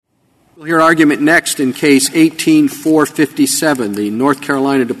We'll hear argument next in Case 18-457, the North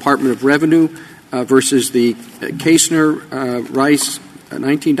Carolina Department of Revenue versus the Kaesner-Rice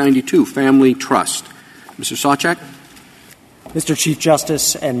 1992 Family Trust. Mr. Sawchuk. Mr. Chief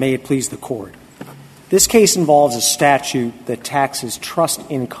Justice, and may it please the Court. This case involves a statute that taxes trust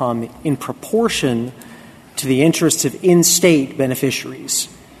income in proportion to the interests of in-state beneficiaries.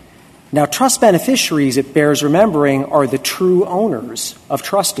 Now, trust beneficiaries, it bears remembering, are the true owners of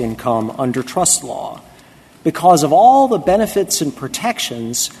trust income under trust law because of all the benefits and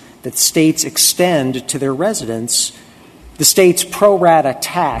protections that states extend to their residents. The state's pro rata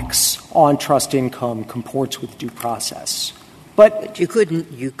tax on trust income comports with due process. But you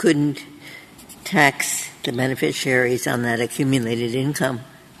couldn't tax the beneficiaries on that accumulated income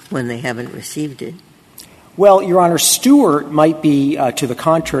when they haven't received it. Well, Your Honor, Stewart might be to the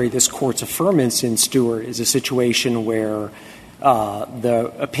contrary. This Court's affirmance in Stewart is a situation where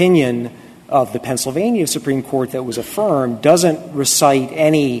the opinion of the Pennsylvania Supreme Court that was affirmed doesn't recite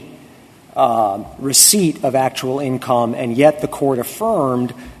any receipt of actual income, and yet the Court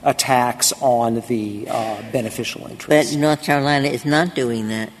affirmed a tax on the beneficial interest. But North Carolina is not doing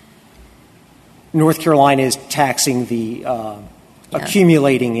that. North Carolina is taxing the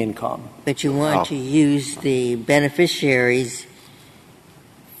accumulating income. But you want to use the beneficiaries'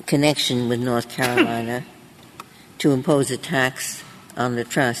 connection with North Carolina to impose a tax on the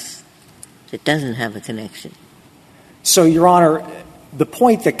trust that doesn't have a connection. So, Your Honor, the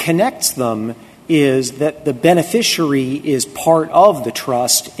point that connects them is that the beneficiary is part of the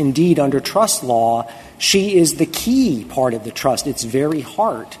trust. Indeed, under trust law, she is the key part of the trust, its very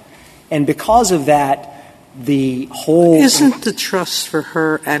heart. And because of that, the whole... Isn't the trust for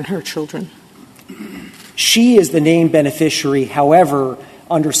her and her children? She is the named beneficiary. However,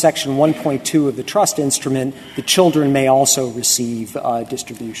 under Section 1.2 of the trust instrument, the children may also receive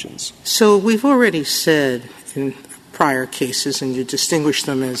distributions. So we've already said in prior cases, and you distinguish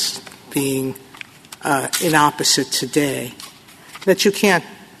them as being in opposite today, that you can't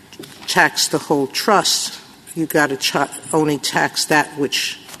tax the whole trust. You've got to only tax that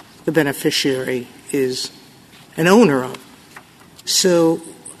which the beneficiary is an owner of. So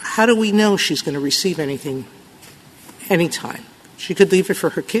how do we know she's going to receive anything anytime? She could leave it for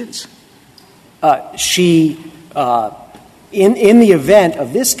her kids. In the event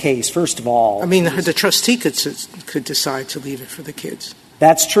of this case, first of all... I mean, the trustee could decide to leave it for the kids.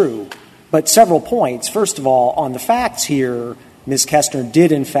 That's true. But several points. First of all, on the facts here, Ms. Kaesner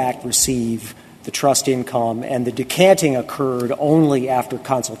did, in fact, receive the trust income, and the decanting occurred only after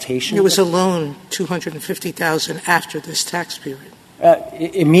consultation. It was a loan, $250,000 after this tax period.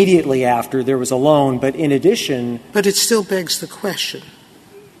 Immediately after, there was a loan, but in addition... But it still begs the question,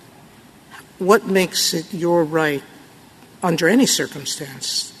 what makes it your right, under any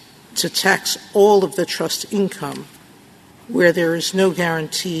circumstance, to tax all of the trust income where there is no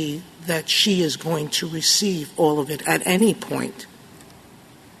guarantee that she is going to receive all of it at any point?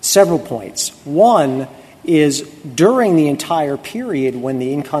 Several points. One is during the entire period when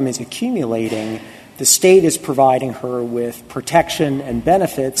the income is accumulating, the state is providing her with protection and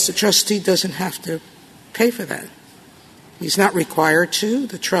benefits. The trustee doesn't have to pay for that. He's not required to.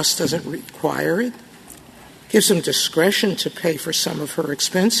 The trust doesn't require it. Gives him discretion to pay for some of her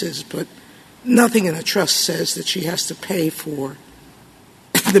expenses, but nothing in the trust says that she has to pay for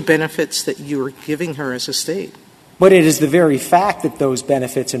the benefits that you are giving her as a state. But it is the very fact that those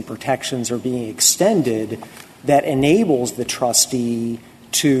benefits and protections are being extended that enables the trustee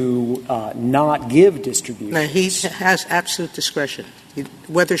to not give distributions. Now, he has absolute discretion.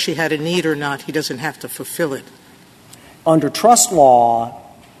 Whether she had a need or not, he doesn't have to fulfill it. Under trust law,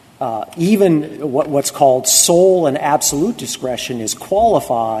 even what's called sole and absolute discretion is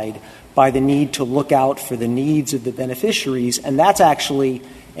qualified by the need to look out for the needs of the beneficiaries, and that's actually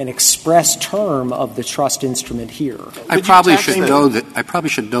an express term of the trust instrument here. I probably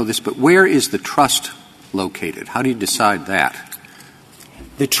should know this, but where is the trust located? How do you decide that?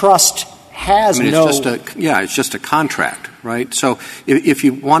 The trust has it's just a contract, right? So if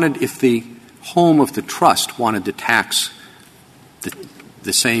the home of the trust wanted to tax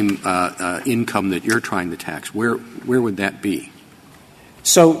the same income that you're trying to tax, where would that be?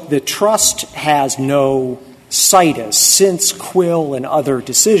 So the trust has no situs. Since Quill and other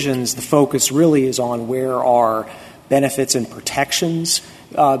decisions, the focus really is on where are benefits and protections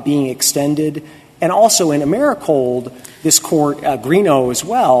being extended. And also in Americold, this court, Greeno as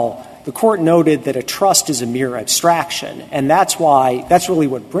well, the court noted that a trust is a mere abstraction, and that's really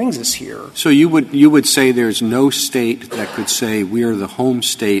what brings us here. So you would say there's no state that could say we're the home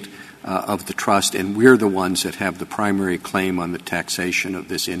state of the trust, and we're the ones that have the primary claim on the taxation of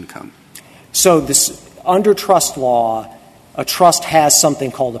this income? So under trust law, a trust has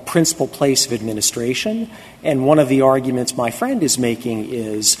something called a principal place of administration, and one of the arguments my friend is making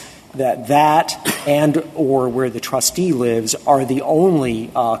is that and or where the trustee lives are the only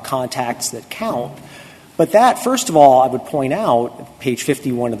contacts that count. But that, first of all, I would point out, page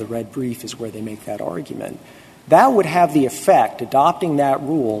 51 of the red brief is where they make that argument. That would have the effect, adopting that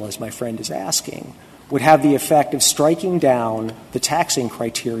rule, as my friend is asking, would have the effect of striking down the taxing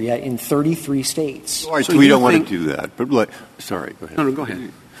criteria in 33 states. All right, so we don't want to do that. But sorry, go ahead. No, go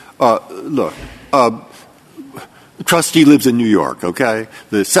ahead. Look, the trustee lives in New York, okay?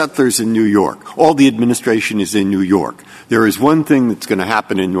 The settler's in New York. All the administration is in New York. There is one thing that's going to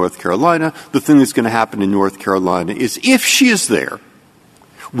happen in North Carolina. The thing that's going to happen in North Carolina is if she is there,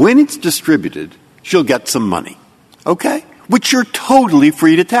 when it's distributed, she'll get some money, okay? Which you're totally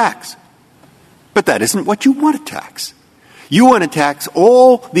free to tax. But that isn't what you want to tax. You want to tax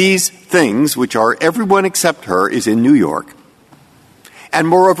all these things, which are everyone except her is in New York. And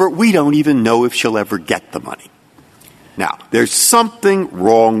moreover, we don't even know if she'll ever get the money. Now, there's something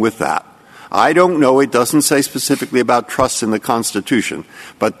wrong with that. I don't know. It doesn't say specifically about trusts in the Constitution.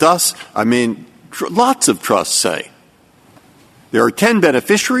 But thus, lots of trusts say there are 10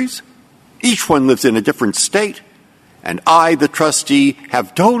 beneficiaries. Each one lives in a different state. And I, the trustee,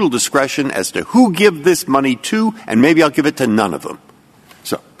 have total discretion as to who give this money to, and maybe I'll give it to none of them.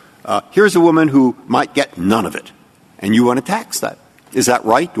 So here's a woman who might get none of it, and you want to tax that. Is that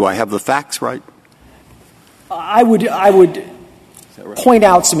right? Do I have the facts right? I would point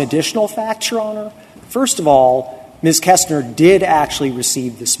out some additional facts, Your Honor. First of all, Ms. Kestner did actually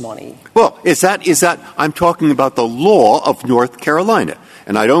receive this money. Well, is that I'm talking about the law of North Carolina.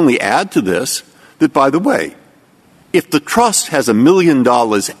 And I'd only add to this that, by the way, if the trust has $1 million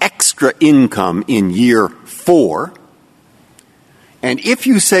extra income in year 4, and if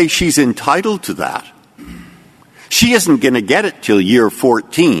you say she's entitled to that, she isn't going to get it till year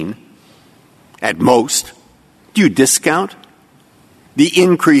 14 at most. Do you discount the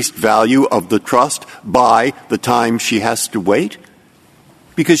increased value of the trust by the time she has to wait?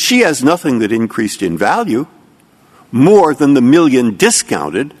 Because she has nothing that increased in value more than the $1 million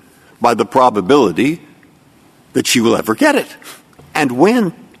discounted by the probability that she will ever get it. And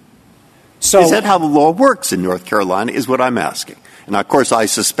when? So, is that how the law works in North Carolina is what I'm asking. And, of course, I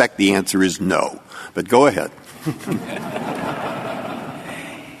suspect the answer is no. But go ahead.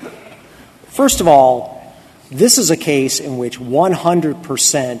 First of all, this is a case in which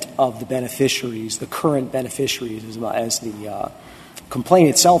 100% of the beneficiaries, the current beneficiaries, as the complaint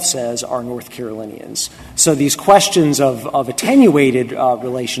itself says, are North Carolinians. So these questions of attenuated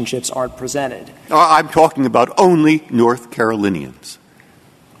relationships aren't presented. I'm talking about only North Carolinians.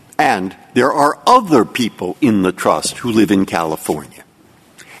 And there are other people in the trust who live in California.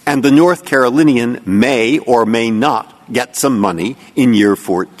 And the North Carolinian may or may not get some money in year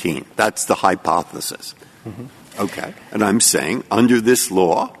 14. That's the hypothesis. Mm-hmm. Okay. And I'm saying, under this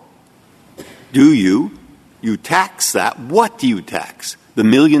law, do you tax that? What do you tax? The $1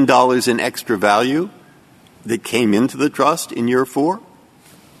 million in extra value that came into the trust in year 4?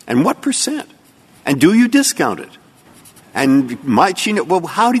 And what percent? And do you discount it? And might she know, well,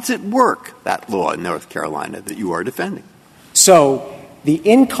 how does it work, that law in North Carolina that you are defending? So the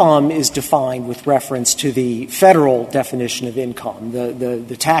income is defined with reference to the federal definition of income.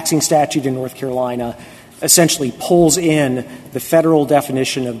 The taxing statute in North Carolina essentially pulls in the federal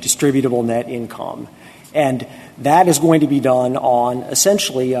definition of distributable net income. And that is going to be done on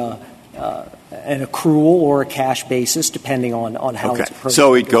essentially an accrual or a cash basis, depending on how it's approached.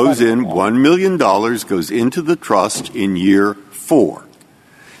 So it goes in, $1 million goes into the trust in year 4.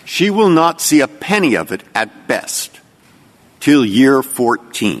 She will not see a penny of it at best till year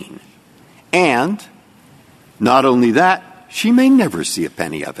 14. And not only that, she may never see a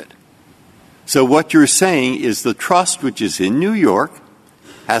penny of it. So what you're saying is the trust, which is in New York,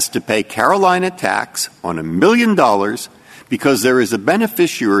 has to pay Carolina tax on $1 million because there is a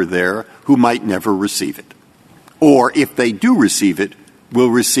beneficiary there who might never receive it. Or if they do receive it, will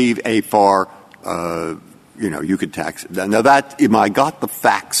receive a far, you could tax it. Now I got the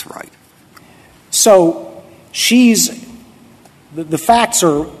facts right. So the facts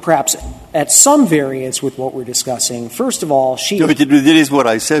are perhaps at some variance with what we're discussing. First of all, it is what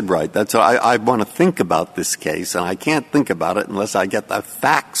I said, right? That's I want to think about this case, and I can't think about it unless I get the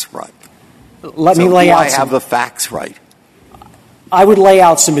facts right. Let me lay out. I have the facts right. I would lay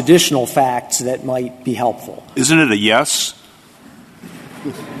out some additional facts that might be helpful. Isn't it a yes?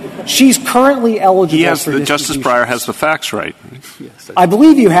 She's currently eligible for distribution. Justice Breyer has the facts right. I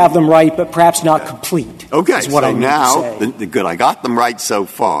believe you have them right, but perhaps not complete. Okay, is what so I mean now, to say. good, I got them right so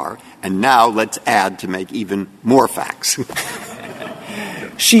far, and now let's add to make even more facts.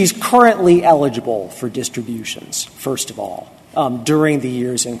 She's currently eligible for distributions, first of all, during the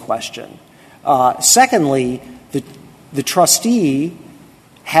years in question. Secondly, the trustee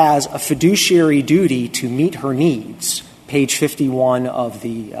has a fiduciary duty to meet her needs, page 51 of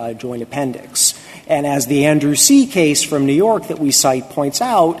the joint appendix. And as the Andrew C. case from New York that we cite points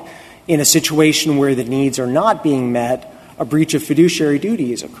out, in a situation where the needs are not being met, a breach of fiduciary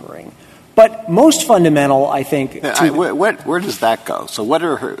duty is occurring. But most fundamental, I think, where does that go? So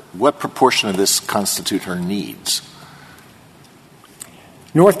what proportion of this constitute her needs?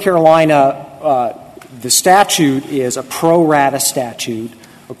 North Carolina, the statute is a pro rata statute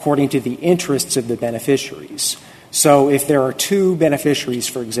according to the interests of the beneficiaries. So if there are two beneficiaries,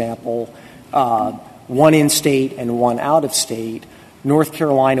 for example, one in state and one out of state, North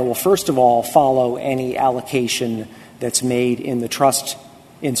Carolina will first of all follow any allocation that's made in the trust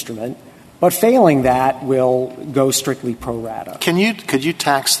instrument, but failing that will go strictly pro rata. Could you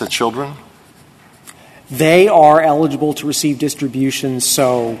tax the children? They are eligible to receive distributions,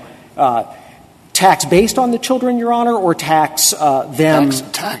 so tax based on the children, Your Honor, or tax them?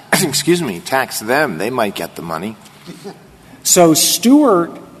 Tax them. They might get the money. So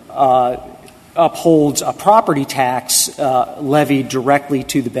Stewart upholds a property tax levied directly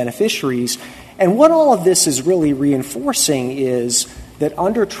to the beneficiaries. And what all of this is really reinforcing is that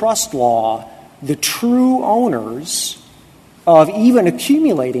under trust law, the true owners of even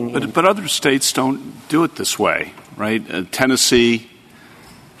accumulating But other states don't do it this way, right? Tennessee,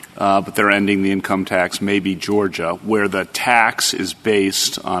 but they're ending the income tax, maybe Georgia, where the tax is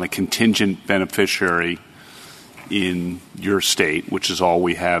based on a contingent beneficiary in your state, which is all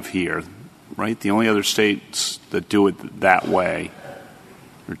we have here, right? The only other states that do it that way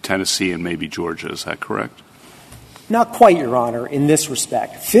are Tennessee and maybe Georgia. Is that correct? Not quite, Your Honor, in this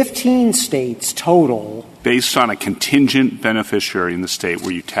respect. 15 states total. Based on a contingent beneficiary in the state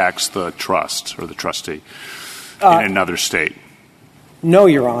where you tax the trust or the trustee in another state. No,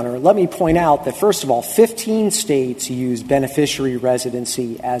 Your Honor. Let me point out that, first of all, 15 states use beneficiary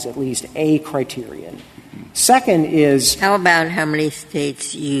residency as at least a criterion. Second is... How about how many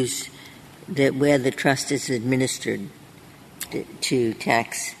states use where the trust is administered to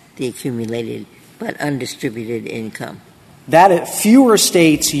tax the accumulated but undistributed income? Fewer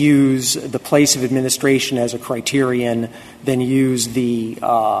states use the place of administration as a criterion than use the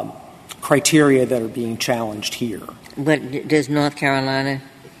criteria that are being challenged here. But does North Carolina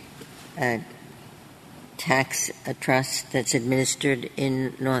tax a trust that's administered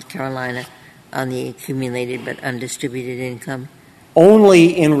in North Carolina on the accumulated but undistributed income?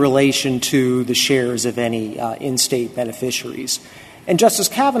 Only in relation to the shares of any in-state beneficiaries. And, Justice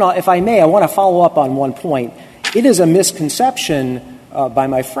Kavanaugh, if I may, I want to follow up on one point. It is a misconception by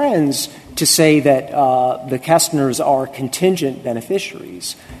my friends to say that the Kestners are contingent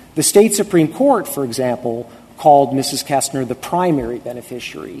beneficiaries. The state Supreme Court, for example, called Mrs. Kestner the primary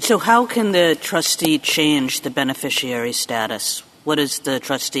beneficiary. So how can the trustee change the beneficiary status? What does the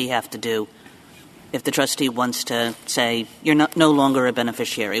trustee have to do if the trustee wants to say, you're no longer a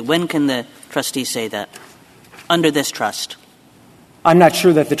beneficiary? When can the trustee say that under this trust? I'm not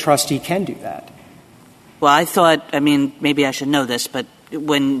sure that the trustee can do that. Well, maybe I should know this, but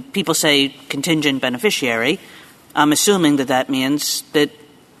when people say contingent beneficiary, I'm assuming that means that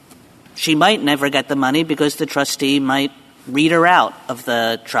she might never get the money because the trustee might read her out of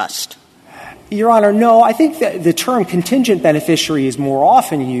the trust. Your Honor, no. I think that the term contingent beneficiary is more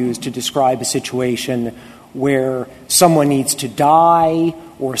often used to describe a situation where someone needs to die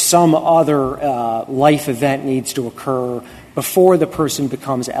or some other life event needs to occur before the person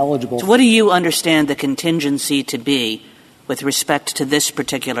becomes eligible. So what do you understand the contingency to be with respect to this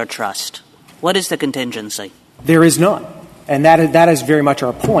particular trust? What is the contingency? There is none. And that is very much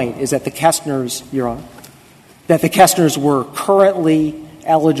our point, is that the Kestners, Your Honor, that the Kestners were currently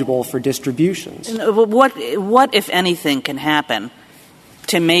eligible for distributions. What, if anything, can happen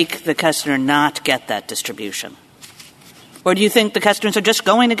to make the Kestner not get that distribution? Or do you think the Kestners are just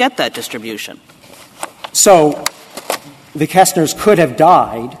going to get that distribution? So the Kestners could have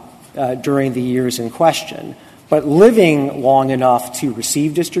died during the years in question, but living long enough to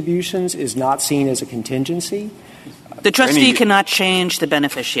receive distributions is not seen as a contingency. The trustee cannot change the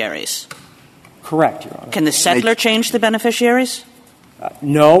beneficiaries. Correct, Your Honor. Can the settler change the beneficiaries?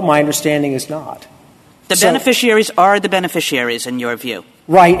 No, my understanding is not. The beneficiaries are the beneficiaries, in your view.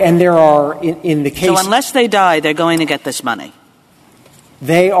 Right, and there are, in the case... So unless they die, they're going to get this money.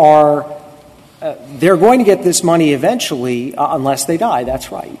 they're going to get this money eventually unless they die.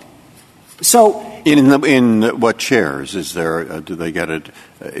 That's right. So in what shares is there? Do they get it?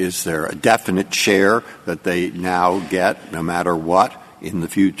 Is there a definite share that they now get no matter what in the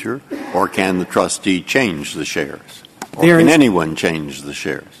future, or can the trustee change the shares, or can anyone change the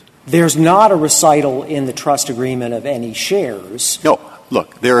shares? There's not a recital in the trust agreement of any shares. No.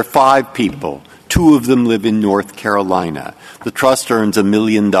 Look, there are 5 people. 2 of them live in North Carolina. The trust earns $1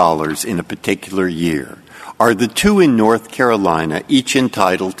 million in a particular year. Are the 2 in North Carolina each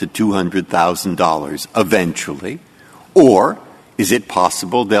entitled to $200,000 eventually? Or is it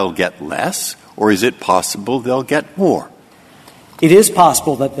possible they'll get less? Or is it possible they'll get more? It is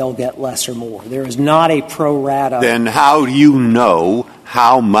possible that they'll get less or more. There is not a pro rata. Then how do you know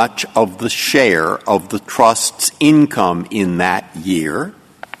how much of the share of the trust's income in that year,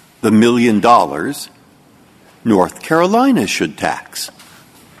 the $1 million, North Carolina should tax?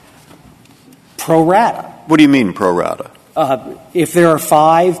 Pro rata. What do you mean pro rata? If there are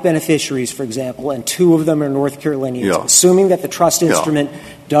 5 beneficiaries, for example, and 2 of them are North Carolinians, assuming that the trust instrument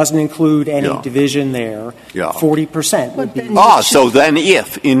doesn't include any division there, 40% would be. So then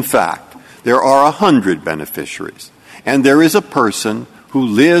if, in fact, there are 100 beneficiaries, and there is a person who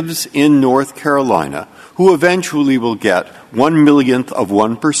lives in North Carolina who eventually will get 1/1,000,000th of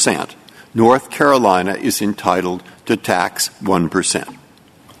 1%, North Carolina is entitled to tax 1%.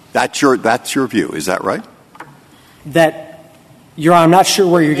 That's your view. Is that right? I'm not sure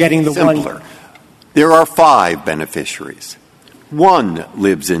where you're getting the Simpler. one. There are 5 beneficiaries. 1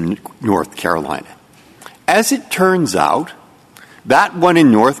 lives in North Carolina. As it turns out, that one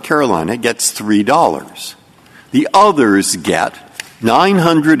in North Carolina gets $3. The others get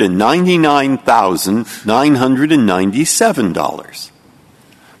 $999,997.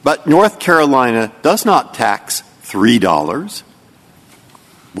 But North Carolina does not tax $3.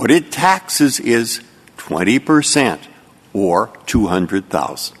 What it taxes is 20%, or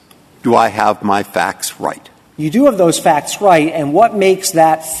 $200,000. Do I have my facts right? You do have those facts right, and what makes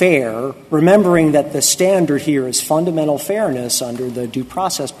that fair, remembering that the standard here is fundamental fairness under the due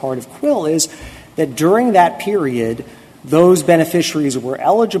process part of Quill, is that during that period, those beneficiaries were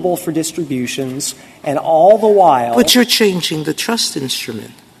eligible for distributions, and all the while— But you're changing the trust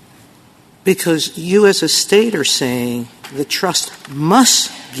instrument, because you as a state are saying the trust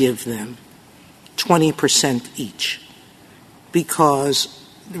must give them 20% each, because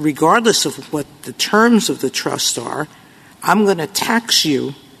regardless of what the terms of the trust are, I'm going to tax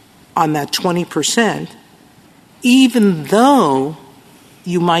you on that 20%, even though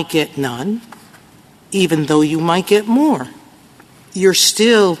you might get none, even though you might get more. You're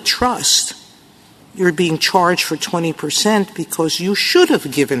still trust. You're being charged for 20% because you should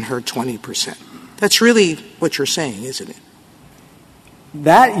have given her 20%. That's really what you're saying, isn't it?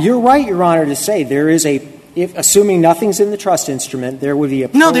 You're right, Your Honor, to say there is assuming nothing's in the trust instrument, there would be a—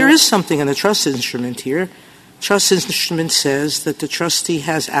 No, there is something in the trust instrument here. Trust instrument says that the trustee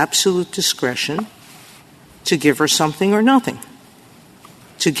has absolute discretion to give her something or nothing.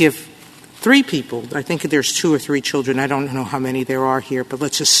 To give 3 people, I think there's 2 or 3 children, I don't know how many there are here, but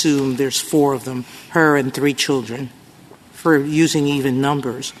let's assume there's 4 of them, her and 3 children, for using even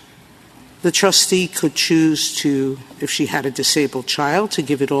numbers. The trustee could choose to, if she had a disabled child, to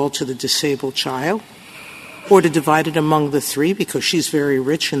give it all to the disabled child, or to divide it among the 3 because she's very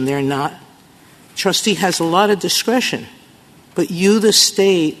rich and they're not. Trustee has a lot of discretion, but you, the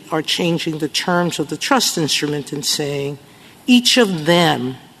state, are changing the terms of the trust instrument and saying each of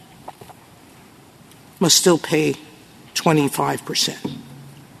them must still pay 25%.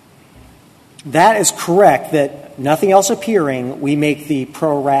 That is correct, that nothing else appearing, we make the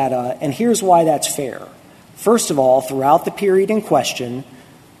pro rata, and here's why that's fair. First of all, throughout the period in question,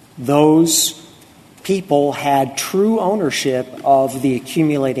 those people had true ownership of the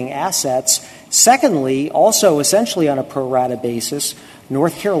accumulating assets. Secondly, also essentially on a pro rata basis,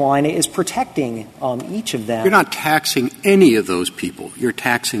 North Carolina is protecting each of them. You're not taxing any of those people. You're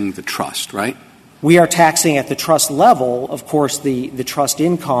taxing the trust, right? We are taxing at the trust level. Of course, the trust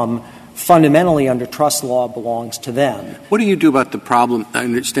income fundamentally under trust law belongs to them. What do you do about the problem? I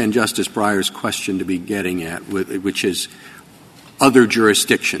understand Justice Breyer's question to be getting at, which is other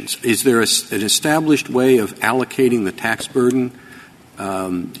jurisdictions. Is there an established way of allocating the tax burden?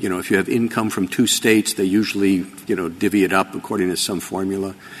 If you have income from 2 states, they usually, divvy it up according to some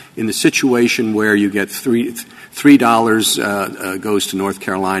formula. In the situation where you get $3 goes to North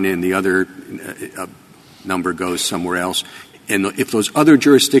Carolina and the other number goes somewhere else, and if those other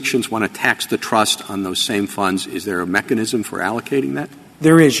jurisdictions want to tax the trust on those same funds, is there a mechanism for allocating that?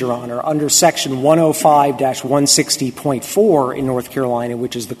 There is, Your Honor. Under Section 105-160.4 in North Carolina,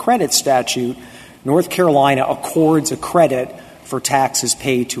 which is the credit statute, North Carolina accords a credit for taxes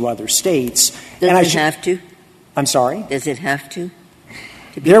paid to other states. Does it have to? I'm sorry? Does it have to?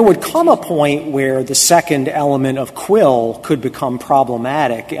 There would come a point where the second element of Quill could become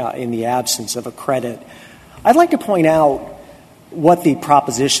problematic in the absence of a credit. I'd like to point out what the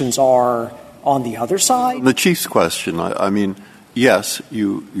propositions are on the other side. The Chief's question, I mean, yes,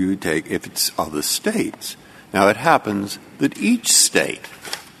 you take, if it's other states. Now, it happens that each state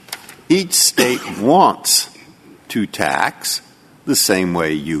wants to tax the same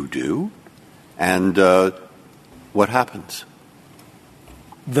way you do, and what happens?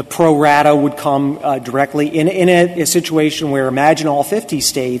 The pro rata would come directly in a situation where imagine all 50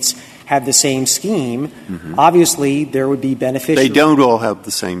 states have the same scheme. Mm-hmm. Obviously, there would be beneficiaries. They don't all have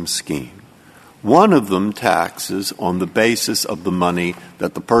the same scheme. One of them taxes on the basis of the money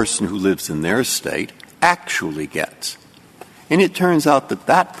that the person who lives in their state actually gets. And it turns out that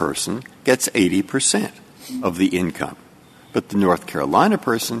that person gets 80% of the income, but the North Carolina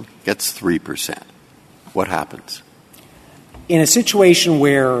person gets 3%. What happens? In a situation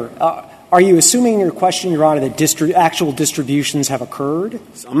where are you assuming in your question, Your Honor, that actual distributions have occurred?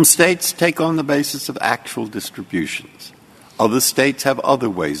 Some states take on the basis of actual distributions. Other states have other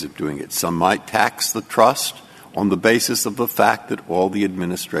ways of doing it. Some might tax the trust on the basis of the fact that all the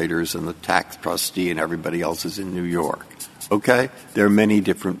administrators and the tax trustee and everybody else is in New York. Okay? There are many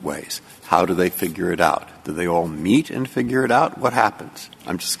different ways. How do they figure it out? Do they all meet and figure it out? What happens?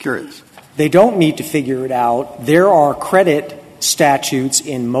 I'm just curious. They don't meet to figure it out. There are credit statutes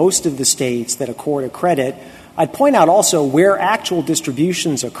in most of the states that accord a credit. I'd point out also where actual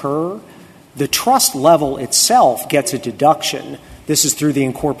distributions occur, the trust level itself gets a deduction. This is through the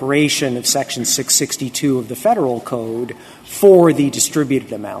incorporation of Section 662 of the Federal Code for the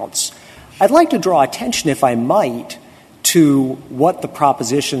distributed amounts. I'd like to draw attention, if I might, to what the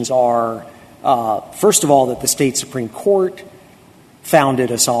propositions are, first of all, that the state Supreme Court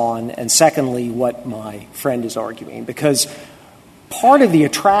founded us on, and secondly, what my friend is arguing. Because part of the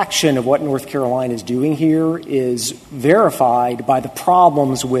attraction of what North Carolina is doing here is verified by the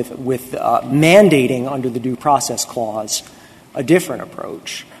problems with mandating under the Due Process Clause a different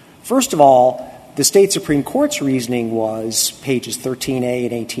approach. First of all, the state Supreme Court's reasoning was, pages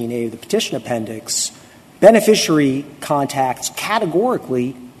 13A and 18A of the petition appendix, beneficiary contacts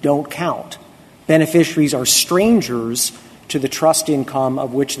categorically don't count. Beneficiaries are strangers to the trust income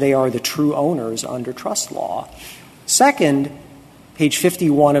of which they are the true owners under trust law. Second, page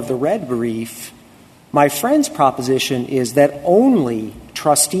 51 of the red brief, my friend's proposition is that only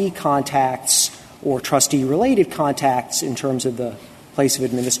trustee contacts or trustee-related contacts in terms of the place of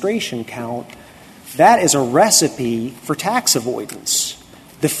administration count. That is a recipe for tax avoidance.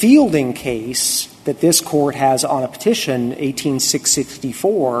 The Fielding case that this court has on a petition,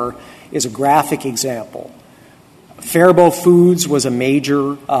 18664, is a graphic example. Faribault Foods was a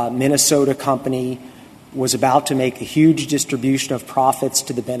major Minnesota company, was about to make a huge distribution of profits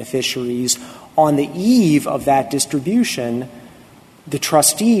to the beneficiaries. On the eve of that distribution, the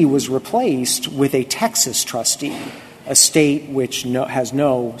trustee was replaced with a Texas trustee, a state which has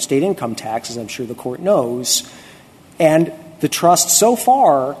no state income tax, as I'm sure the court knows. And the trust so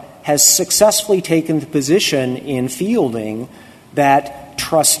far has successfully taken the position in Fielding that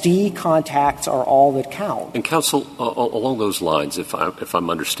trustee contacts are all that count. And, counsel, along those lines, if I'm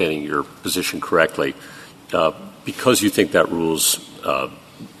understanding your position correctly, because you think that rule's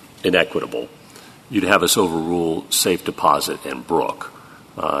inequitable, you'd have us overrule Safe Deposit and Brooke,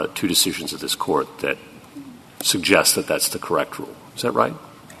 two decisions of this court that suggest that that's the correct rule. Is that right?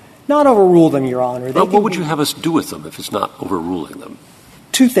 Not overrule them, Your Honor. What would you have us do with them if it's not overruling them?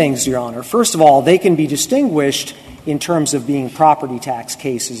 Two things, Your Honor. First of all, they can be distinguished in terms of being property tax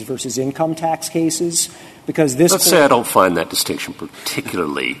cases versus income tax cases, because this Let's say I don't find that distinction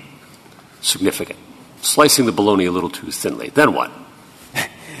particularly significant. Slicing the bologna a little too thinly. Then what?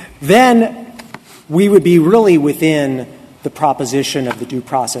 Then we would be really within the proposition of the due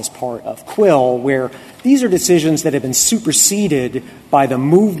process part of Quill, where these are decisions that have been superseded by the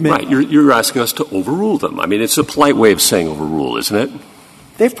movement. Right. You're asking us to overrule them. I mean, it's a polite way of saying overrule, isn't it?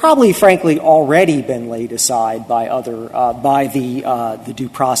 They've probably, frankly, already been laid aside by the due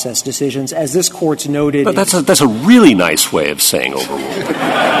process decisions, as this court's noted. But that's a really nice way of saying overrule.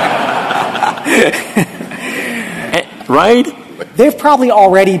 Right? They've probably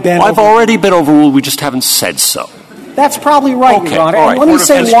already been. I've already been overruled. We just haven't said so. That's probably right, Okay, Your Honor. all right. And let me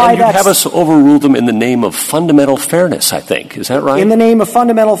say why you that's... have us overrule them in the name of fundamental fairness, I think. Is that right? In the name of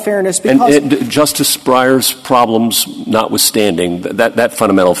fundamental fairness, because... And Justice Breyer's problems notwithstanding, that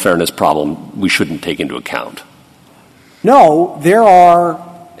fundamental fairness problem we shouldn't take into account. No, there are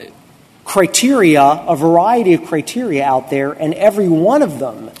criteria, a variety of criteria out there, and every one of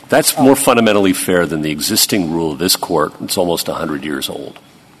them... That's more fundamentally fair than the existing rule of this Court. It's almost 100 years old.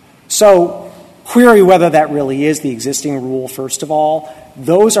 So... query whether that really is the existing rule, first of all.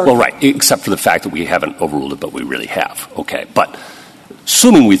 Those are... Well, right, except for the fact that we haven't overruled it, but we really have. Okay, but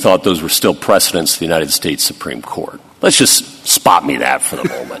assuming we thought those were still precedents to the United States Supreme Court, let's just spot me that for the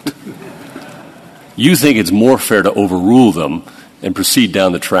moment. You think it's more fair to overrule them and proceed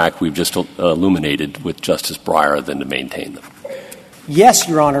down the track we've just illuminated with Justice Breyer than to maintain them? Yes,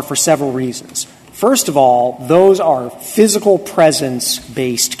 Your Honor, for several reasons. First of all, those are physical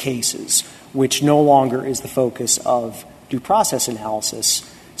presence-based cases, which no longer is the focus of due process analysis.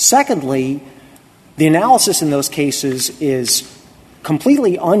 Secondly, the analysis in those cases is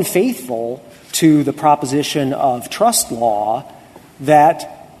completely unfaithful to the proposition of trust law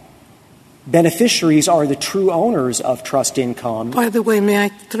that beneficiaries are the true owners of trust income. By the way, may I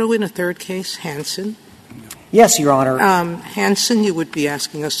throw in a third case, Hansen? Yes, Your Honor. Hansen, you would be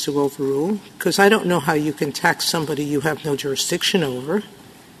asking us to overrule, because I don't know how you can tax somebody you have no jurisdiction over,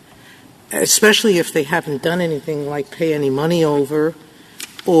 especially if they haven't done anything like pay any money over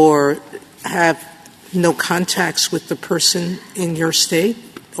or have no contacts with the person in your state.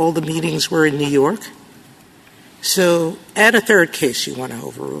 All the meetings were in New York. So add a third case you want to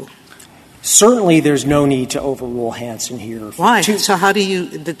overrule. Certainly there's no need to overrule Hansen here. Why? So how do you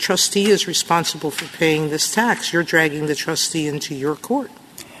 – the trustee is responsible for paying this tax. You're dragging the trustee into your court.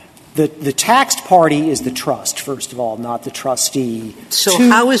 The taxed party is the trust, first of all, not the trustee. So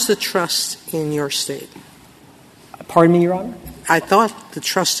how is the trust in your state? Pardon me, Your Honor? I thought the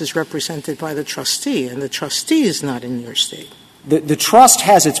trust is represented by the trustee, and the trustee is not in your state. The trust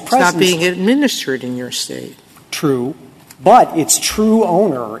has its presence. It's not being administered in your state. True. But its true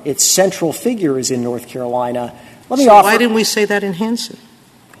owner, its central figure is in North Carolina. Why didn't we say that in Hansen?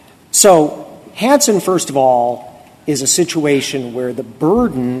 So Hansen, first of all, is a situation where the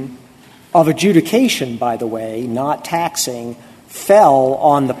burden of adjudication, by the way, not taxing, fell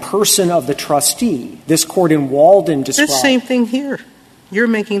on the person of the trustee. This court in Walden described... The same thing here. You're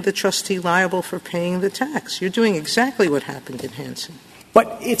making the trustee liable for paying the tax. You're doing exactly what happened in Hansen.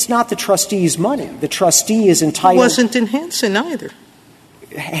 But it's not the trustee's money. The trustee is entitled... It wasn't in Hansen either.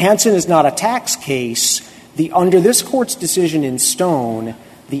 Hansen is not a tax case. Under this Court's decision in Stone,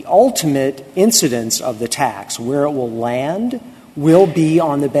 the ultimate incidence of the tax, where it will land, will be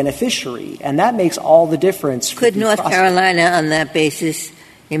on the beneficiary. And that makes all the difference. Could North Carolina, on that basis,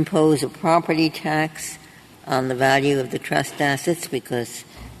 impose a property tax on the value of the trust assets because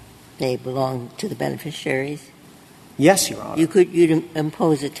they belong to the beneficiaries? Yes, Your Honor. You'd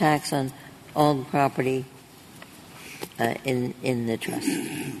impose a tax on all the property in the trust.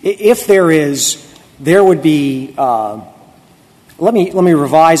 If there would be. Let me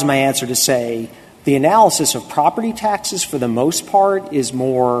revise my answer to say the analysis of property taxes, for the most part, is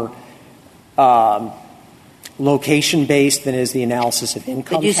more location based than is the analysis of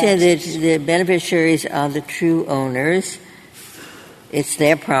income. But you said that the beneficiaries are the true owners. It's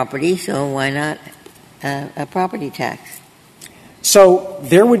their property, so why not a property tax? So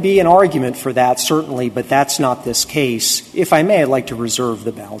there would be an argument for that, certainly, but that's not this case. If I may, I'd like to reserve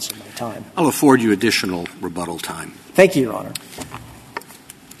the balance of my time. I'll afford you additional rebuttal time. Thank you, Your Honor.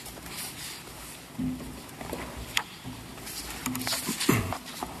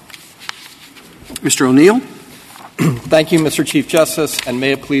 Mr. O'Neill. Thank you, Mr. Chief Justice, and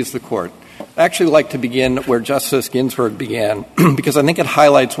may it please the Court. I'd actually like to begin where Justice Ginsburg began, because I think it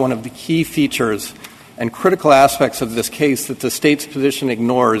highlights one of the key features and critical aspects of this case that the State's position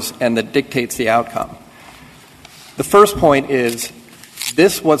ignores and that dictates the outcome. The first point is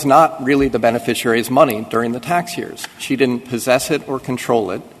this was not really the beneficiary's money during the tax years. She didn't possess it or control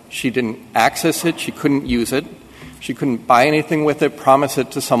it. She didn't access it. She couldn't use it. She couldn't buy anything with it, promise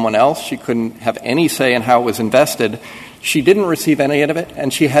it to someone else. She couldn't have any say in how it was invested. She didn't receive any of it,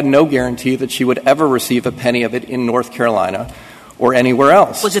 and she had no guarantee that she would ever receive a penny of it in North Carolina or anywhere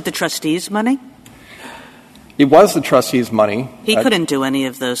else. Was it the trustee's money? It was the trustee's money. He couldn't do any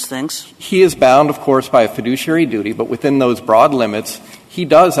of those things. He is bound, of course, by a fiduciary duty, but within those broad limits, he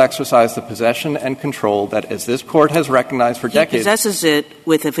does exercise the possession and control that, as this Court has recognized for decades. He possesses it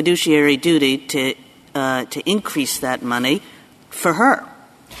with a fiduciary duty to increase that money for her.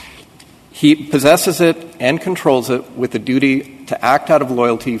 He possesses it and controls it with the duty to act out of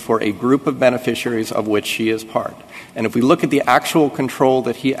loyalty for a group of beneficiaries of which she is part. And if we look at the actual control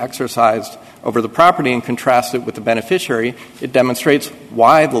that he exercised over the property and contrast it with the beneficiary, it demonstrates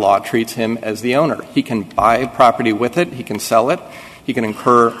why the law treats him as the owner. He can buy property with it. He can sell it. He can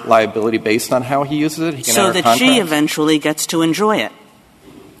incur liability based on how he uses it. He can so enter that she contracts. eventually gets to enjoy it.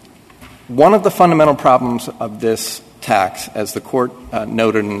 One of the fundamental problems of this tax, as the Court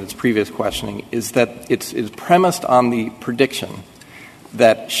noted in its previous questioning, is that it's premised on the prediction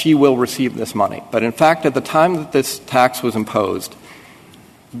that she will receive this money. But in fact, at the time that this tax was imposed,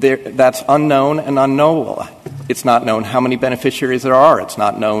 that's unknown and unknowable. It's not known how many beneficiaries there are. It's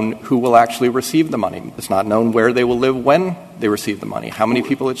not known who will actually receive the money. It's not known where they will live when they receive the money, how many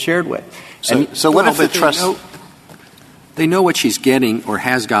people it's shared with. So what if the trust... They know what she's getting or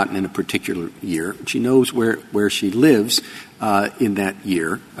has gotten in a particular year. She knows where she lives in that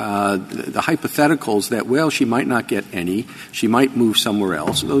year. The hypotheticals that, well, she might not get any, she might move somewhere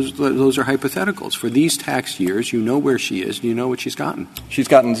else, those are hypotheticals. For these tax years, you know where she is, and you know what she's gotten. She's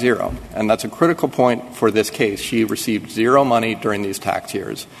gotten zero, and that's a critical point for this case. She received zero money during these tax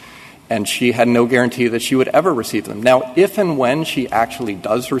years, and she had no guarantee that she would ever receive them. Now, if and when she actually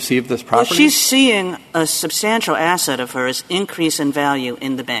does receive this property... Well, she's seeing a substantial asset of hers increase in value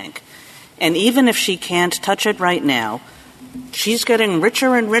in the bank. And even if she can't touch it right now, she's getting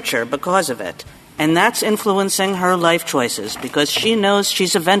richer and richer because of it. And that's influencing her life choices because she knows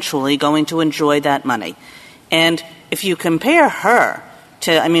she's eventually going to enjoy that money. And if you compare her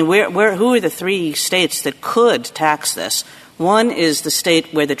to, I mean, who are the three states that could tax this? One is the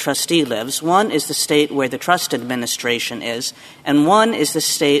state where the trustee lives, one is the state where the trust administration is, and one is the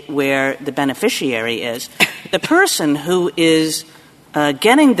state where the beneficiary is. The person who is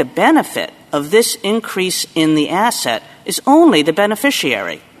getting the benefit of this increase in the asset is only the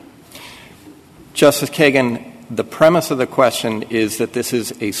beneficiary. Justice Kagan, the premise of the question is that this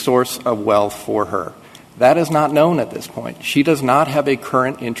is a source of wealth for her. That is not known at this point. She does not have a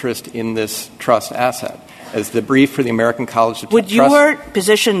current interest in this trust asset. As the brief for the American College of Trust... Would your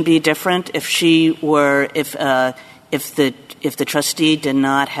position be different if she were, if the trustee did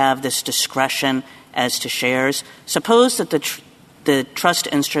not have this discretion as to shares? Suppose that the trust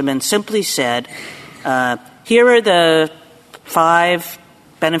instrument simply said, here are the 5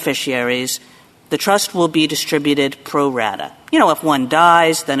 beneficiaries. The trust will be distributed pro rata. You know, if one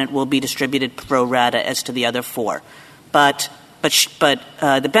dies, then it will be distributed pro rata as to the other 4. But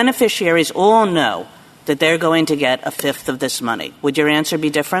the beneficiaries all know that they're going to get 1/5 of this money. Would your answer be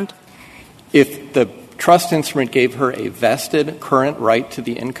different? If the trust instrument gave her a vested current right to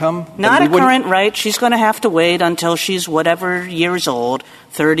the income? Not a current right. She's going to have to wait until she's whatever years old,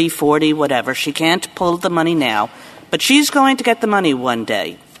 30, 40, whatever. She can't pull the money now. But she's going to get the money one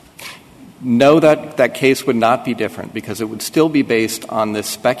day. No, that case would not be different because it would still be based on the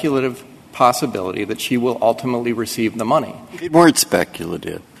speculative possibility that she will ultimately receive the money. It weren't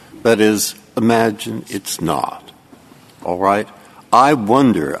speculative. That is, imagine it's not. All right? I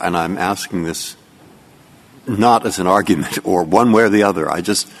wonder, and I'm asking this not as an argument or one way or the other, I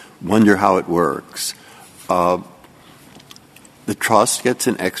just wonder how it works. The trust gets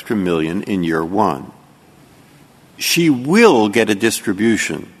an extra $1 million in year 1. She will get a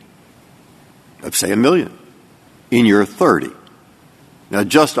distribution of, say, $1 million in year 30. Now,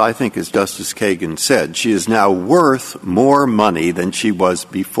 I think as Justice Kagan said, she is now worth more money than she was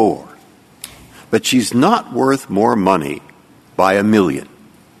before. But she's not worth more money by $1 million.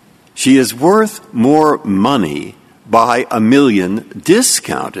 She is worth more money by $1 million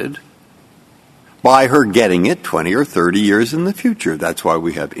discounted by her getting it 20 or 30 years in the future. That's why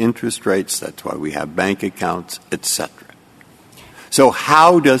we have interest rates. That's why we have bank accounts, etc. So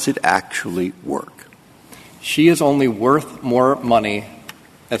how does it actually work? She is only worth more money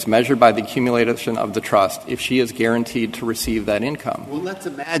that's measured by the accumulation of the trust if she is guaranteed to receive that income. Well, let's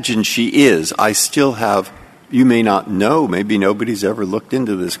imagine she is. I still have, you may not know, maybe nobody's ever looked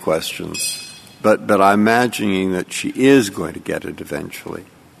into this question, but I'm imagining that she is going to get it eventually.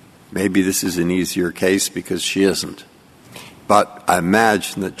 Maybe this is an easier case because she isn't. But I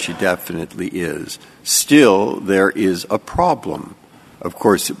imagine that she definitely is. Still, there is a problem. Of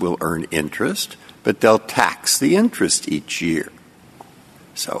course, it will earn interest, but they'll tax the interest each year.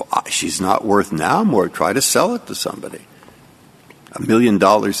 So she's not worth now more. Try to sell it to somebody. $1 million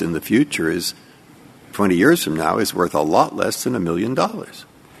in the future is, 20 years from now, is worth a lot less than $1 million. I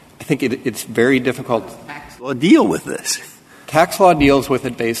think it's very difficult. Tax law deal with this. Tax law deals with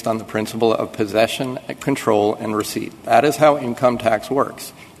it based on the principle of possession, control, and receipt. That is how income tax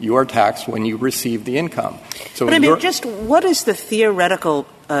works. You are taxed when you receive the income. So but I mean, just what is the theoretical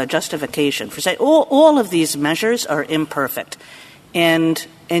justification for saying all of these measures are imperfect? And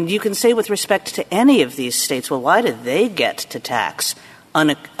you can say with respect to any of these states, well, why do they get to tax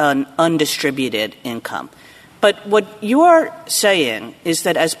an undistributed income? But what you're saying is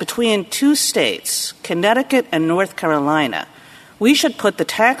that as between two states, Connecticut and North Carolina, we should put the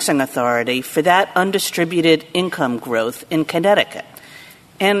taxing authority for that undistributed income growth in Connecticut.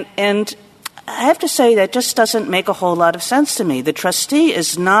 And I have to say that just doesn't make a whole lot of sense to me. The trustee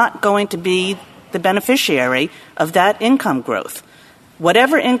is not going to be the beneficiary of that income growth.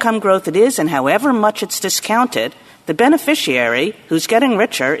 Whatever income growth it is and however much it's discounted, the beneficiary who's getting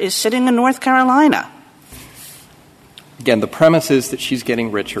richer is sitting in North Carolina. Again, the premise is that she's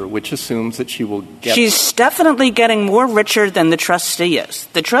getting richer, which assumes that she will get... She's definitely getting more richer than the trustee is.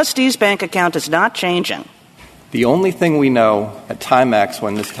 The trustee's bank account is not changing. The only thing we know at Timex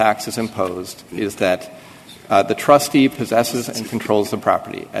when this tax is imposed is that the trustee possesses and controls the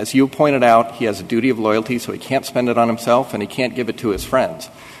property. As you pointed out, he has a duty of loyalty, so he can't spend it on himself and he can't give it to his friends.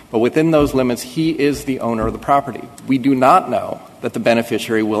 But within those limits, he is the owner of the property. We do not know that the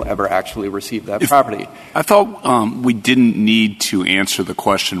beneficiary will ever actually receive that property. I thought we didn't need to answer the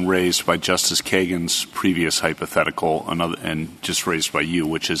question raised by Justice Kagan's previous hypothetical and just raised by you,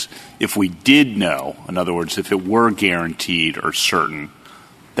 which is if we did know, in other words, if it were guaranteed or certain,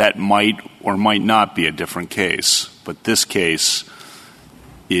 that might or might not be a different case. But this case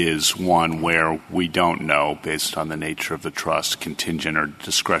is one where we don't know, based on the nature of the trust, contingent or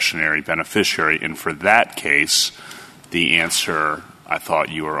discretionary beneficiary. And for that case, the answer, I thought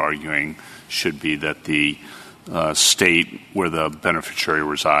you were arguing, should be that the state where the beneficiary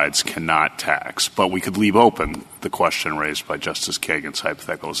resides cannot tax. But we could leave open the question raised by Justice Kagan's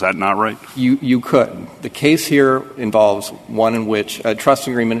hypothetical. Is that not right? You could. The case here involves one in which a trust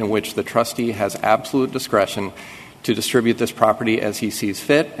agreement in which the trustee has absolute discretion to distribute this property as he sees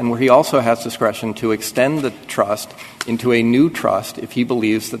fit, and where he also has discretion to extend the trust into a new trust if he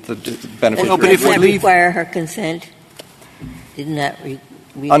believes that the beneficiary... Didn't that require her consent? Didn't that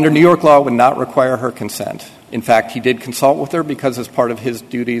Under New York law, it would not require her consent. In fact, he did consult with her because as part of his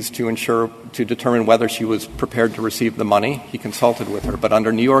duties to determine whether she was prepared to receive the money, he consulted with her. But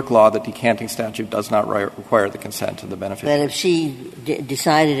under New York law, the decanting statute does not require the consent of the beneficiary. But if she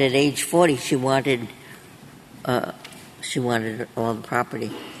decided at age 40 she wanted all the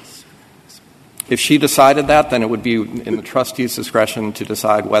property. If she decided that, then it would be in the trustee's discretion to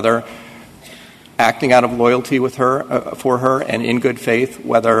decide whether, acting out of loyalty with her, for her, and in good faith,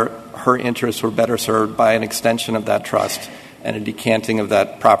 whether her interests were better served by an extension of that trust and a decanting of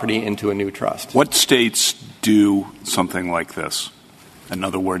that property into a new trust. What states do something like this? In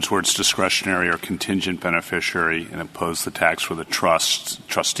other words, where it's discretionary or contingent beneficiary and impose the tax where the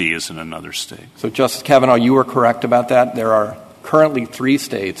trustee is in another state? So, Justice Kavanaugh, you were correct about that. There are currently 3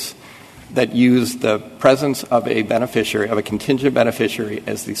 states that use the presence of a beneficiary, of a contingent beneficiary,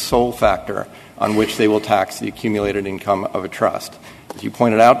 as the sole factor on which they will tax the accumulated income of a trust. As you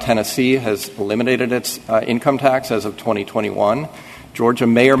pointed out, Tennessee has eliminated its income tax as of 2021. Georgia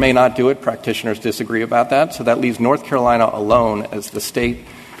may or may not do it. Practitioners disagree about that. So that leaves North Carolina alone as the state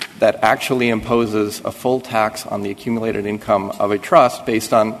that actually imposes a full tax on the accumulated income of a trust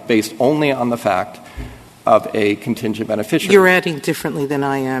based only on the fact of a contingent beneficiary. You're adding differently than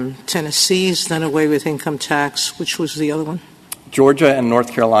I am. Tennessee's done away with income tax. Which was the other one? Georgia and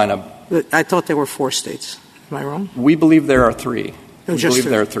North Carolina. I thought there were 4 states. Am I wrong? We believe there are 3. No, we believe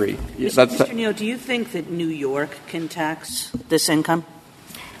there are 3. Mr. Neal, do you think that New York can tax this income?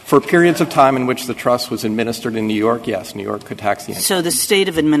 For periods of time in which the trust was administered in New York, yes, New York could tax the income. So the state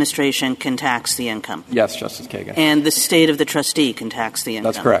of administration can tax the income? Yes, Justice Kagan. And the state of the trustee can tax the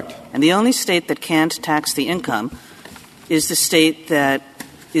income? That's correct. And the only state that can't tax the income is the state that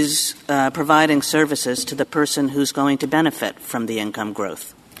is providing services to the person who's going to benefit from the income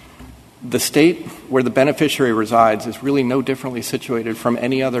growth. The state where the beneficiary resides is really no differently situated from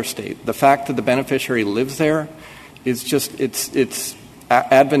any other state. The fact that the beneficiary lives there is just it's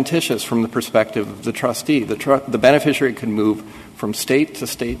adventitious from the perspective of the trustee. The beneficiary can move from state to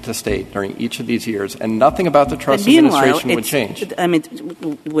state to state during each of these years, and nothing about the trust administration would change. I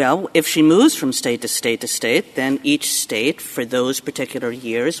mean, well, if she moves from state to state to state, then each state for those particular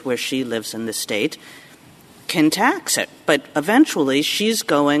years where she lives in the state can tax it. But eventually she's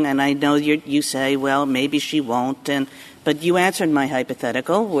going, and I know you say, well, maybe she won't, but you answered my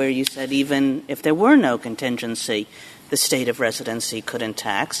hypothetical where you said even if there were no contingency, the state of residency couldn't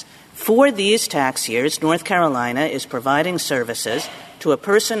tax. For these tax years, North Carolina is providing services to a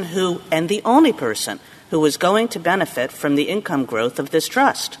person who, and the only person, who is going to benefit from the income growth of this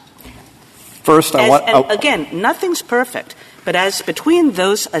trust. First, again, nothing's perfect, but as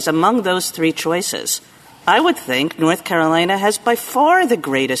among those 3 choices, I would think North Carolina has by far the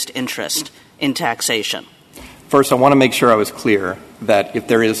greatest interest in taxation. First, I want to make sure I was clear that if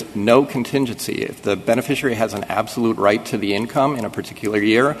there is no contingency, if the beneficiary has an absolute right to the income in a particular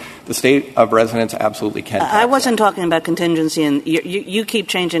year, the state of residence absolutely can tax I wasn't talking about contingency, and you keep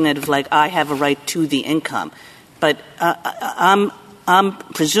changing it of like I have a right to the income. But I'm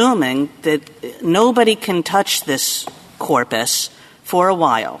presuming that nobody can touch this corpus for a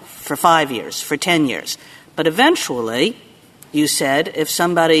while, for 5 years, for 10 years. But eventually, you said if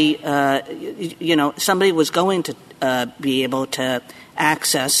somebody, somebody was going to be able to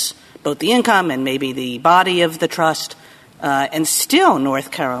access both the income and maybe the body of the trust, and still North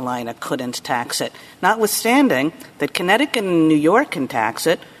Carolina couldn't tax it, notwithstanding that Connecticut and New York can tax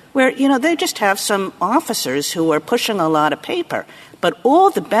it, where, they just have some officers who are pushing a lot of paper. But all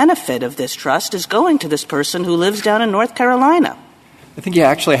the benefit of this trust is going to this person who lives down in North Carolina. I think you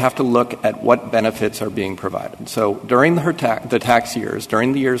actually have to look at what benefits are being provided. So during the tax years,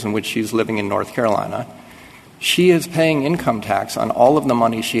 during the years in which she's living in North Carolina, she is paying income tax on all of the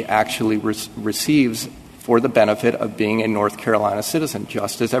money she actually receives for the benefit of being a North Carolina citizen,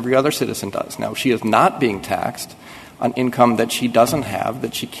 just as every other citizen does. Now, she is not being taxed on income that she doesn't have,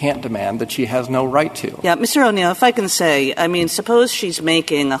 that she can't demand, that she has no right to. Yeah, Mr. O'Neill, if I can say, suppose she's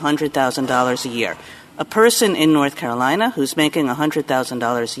making $100,000 a year. A person in North Carolina who's making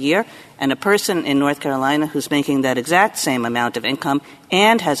 $100,000 a year and a person in North Carolina who's making that exact same amount of income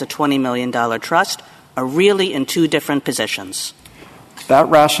and has a $20 million trust are really in two different positions. That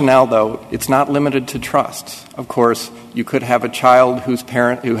rationale, though, it's not limited to trusts. Of course, you could have a child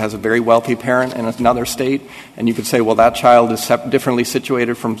who has a very wealthy parent in another state, and you could say, well, that child is differently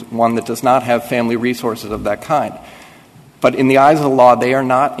situated from one that does not have family resources of that kind. But in the eyes of the law, they are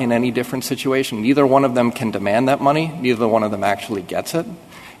not in any different situation. Neither one of them can demand that money. Neither one of them actually gets it.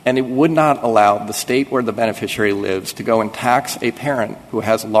 And it would not allow the state where the beneficiary lives to go and tax a parent who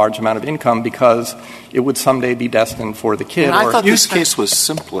has a large amount of income because it would someday be destined for the kid. And I thought this case was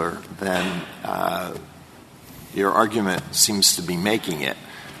simpler than your argument seems to be making it.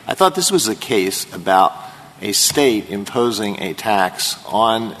 I thought this was a case about a state imposing a tax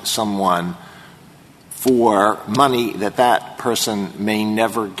on someone for money that person may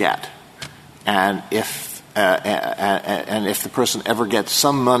never get. And if the person ever gets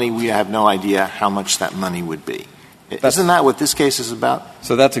some money, we have no idea how much that money would be. Isn't that what this case is about?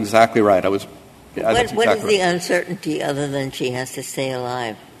 So that's exactly right. What is the uncertainty other than she has to stay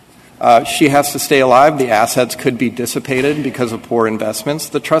alive? She has to stay alive. The assets could be dissipated because of poor investments.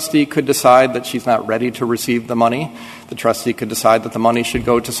 The trustee could decide that she's not ready to receive the money. The trustee could decide that the money should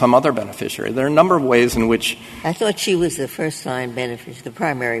go to some other beneficiary. There are a number of ways in which... I thought she was the first-line beneficiary, the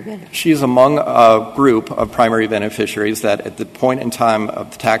primary beneficiary. She's among a group of primary beneficiaries that at the point in time of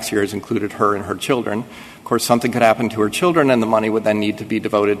the tax years included her and her children. Of course, something could happen to her children, and the money would then need to be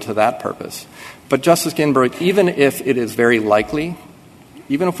devoted to that purpose. But, Justice Ginsburg, even if it is very likely...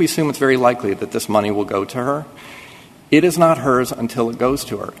 Even if we assume it's very likely that this money will go to her, it is not hers until it goes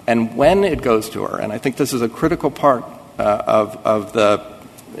to her. And when it goes to her, and I think this is a critical part of the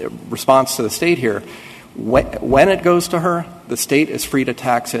response to the state here, when it goes to her, the state is free to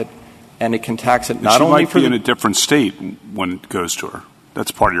tax it, and it can tax it not only for... She might be in a different state when it goes to her.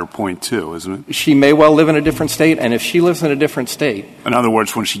 That's part of your point, too, isn't it? She may well live in a different state, and if she lives in a different state... In other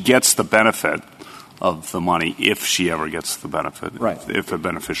words, when she gets the benefit of the money, if she ever gets the benefit, right. If a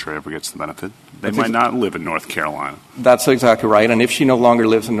beneficiary ever gets the benefit, they might not live in North Carolina. That's exactly right. And if she no longer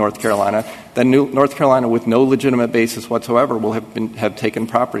lives in North Carolina, then North Carolina, with no legitimate basis whatsoever, will have taken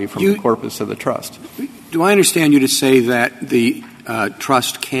property from the corpus of the trust. Do I understand you to say that the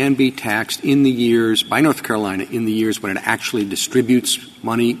trust can be taxed by North Carolina in the years when it actually distributes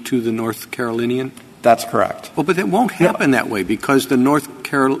money to the North Carolinian? That's correct. Well, but it won't happen that way because the North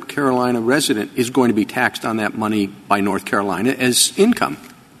Carolina resident is going to be taxed on that money by North Carolina as income.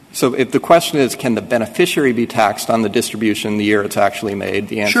 So if the question is, can the beneficiary be taxed on the distribution the year it's actually made,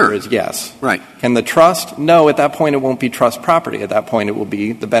 the answer is yes. Right. Can the trust? No, at that point it won't be trust property. At that point it will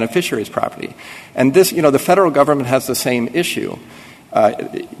be the beneficiary's property. And this, the federal government has the same issue.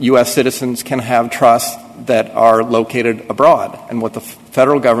 U.S. citizens can have trusts that are located abroad. And what the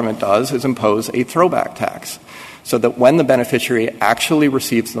federal government does is impose a throwback tax so that when the beneficiary actually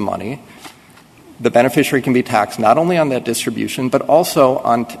receives the money, the beneficiary can be taxed not only on that distribution, but also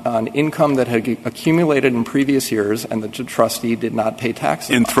on income that had accumulated in previous years and the trustee did not pay taxes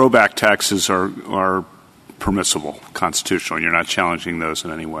on. And throwback taxes are permissible, constitutional. You're not challenging those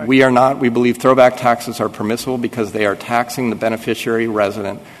in any way. We are not. We believe throwback taxes are permissible because they are taxing the beneficiary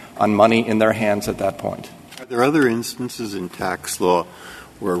resident on money in their hands at that point. Are there other instances in tax law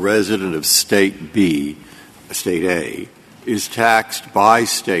where a resident of State B State A, is taxed by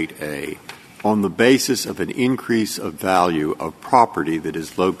State A on the basis of an increase of value of property that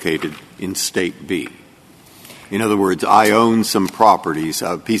is located in State B. In other words, I own some properties,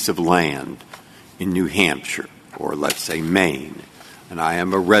 a piece of land in New Hampshire, or let's say Maine, and I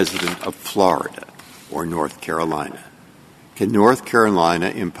am a resident of Florida or North Carolina. Can North Carolina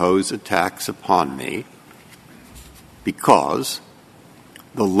impose a tax upon me because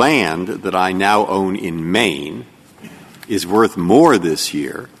the land that I now own in Maine is worth more this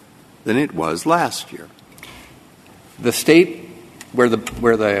year than it was last year? The state where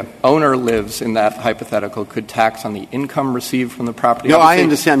the owner lives in that hypothetical could tax on the income received from the property. No, I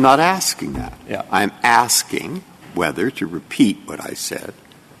understand. I'm not asking that. Yeah. I'm asking whether, to repeat what I said,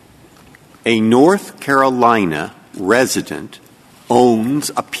 a North Carolina resident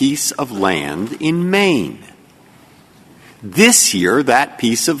owns a piece of land in Maine. This year, that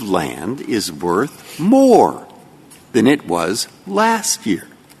piece of land is worth more than it was last year.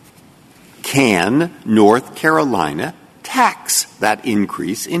 Can North Carolina tax that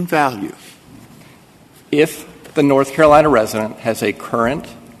increase in value? If the North Carolina resident has a current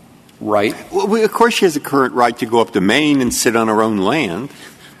right. Well, of course she has a current right to go up to Maine and sit on her own land.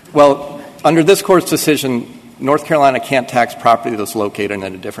 Well, under this Court's decision, North Carolina can't tax property that's located in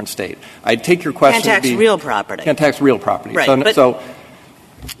a different state. I'd take your question Can't tax real property. Can't tax real property. Right. So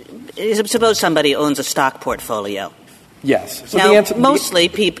suppose somebody owns a stock portfolio. yes. So now, the answer, mostly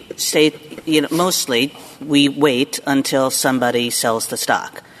people mostly we wait until somebody sells the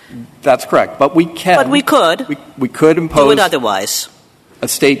stock. That's correct. But we can. But we could. We could impose. Do it otherwise. A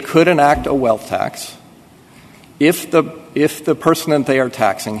state could enact a wealth tax if the person that they are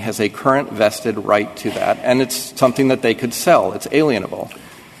taxing has a current vested right to that, and it's something that they could sell. It's alienable.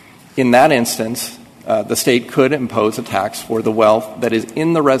 In that instance, the state could impose a tax for the wealth that is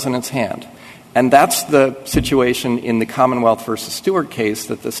in the resident's hand. And that's the situation in the Commonwealth versus Stewart case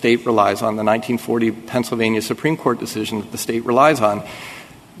that the state relies on, the 1940 Pennsylvania Supreme Court decision that the state relies on.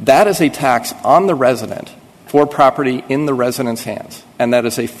 That is a tax on the resident for property in the resident's hands. And that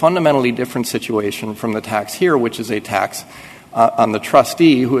is a fundamentally different situation from the tax here, which is a tax on the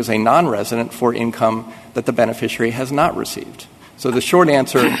trustee who is a non-resident for income that the beneficiary has not received. So the short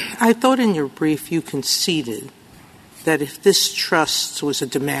answer... I thought in your brief you conceded that if this trust was a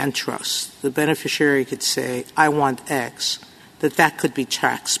demand trust, the beneficiary could say, I want X, that could be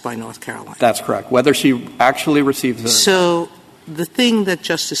taxed by North Carolina. That's correct, whether she actually receives it. So the thing that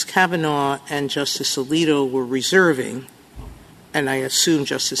Justice Kavanaugh and Justice Alito were reserving, and I assume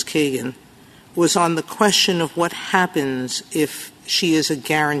Justice Kagan, was on the question of what happens if she is a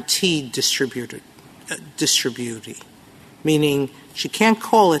guaranteed distributee, meaning she can't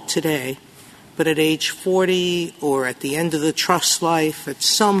call it today, but at age 40 or at the end of the trust life, at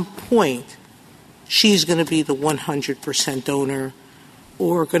some point, she's going to be the 100% owner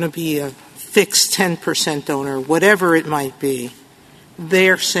or going to be a fixed 10% owner, whatever it might be.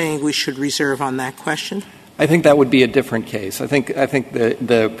 They're saying we should reserve on that question? I think that would be a different case. I think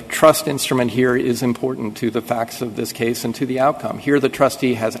the trust instrument here is important to the facts of this case and to the outcome. Here the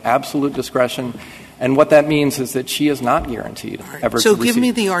trustee has absolute discretion, and what that means is that she is not guaranteed ever to receive. So give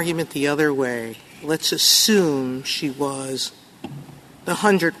me the argument the other way. Let's assume she was the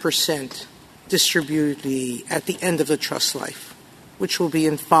 100% distributee at the end of the trust life, which will be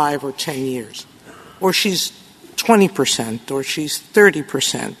in 5 or 10 years. Or she's 20% or she's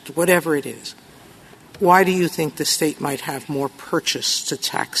 30%, whatever it is. Why do you think the state might have more purchase to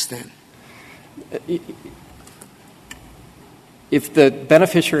tax then? If the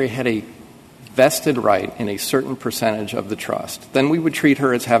beneficiary had a vested right in a certain percentage of the trust, then we would treat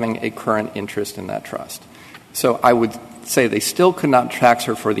her as having a current interest in that trust. So I would say they still could not tax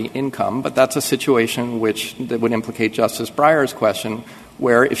her for the income, but that's a situation that would implicate Justice Breyer's question,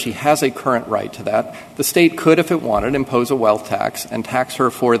 where if she has a current right to that, the state could, if it wanted, impose a wealth tax and tax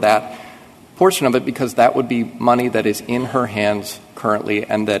her for that portion of it, because that would be money that is in her hands currently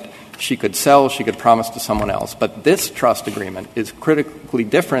and that she could sell, she could promise to someone else. But this trust agreement is critically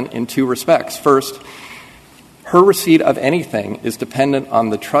different in 2 respects. First, her receipt of anything is dependent on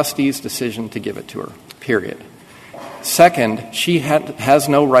the trustee's decision to give it to her, period. Second, she has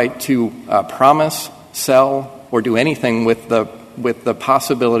no right to promise, sell, or do anything with the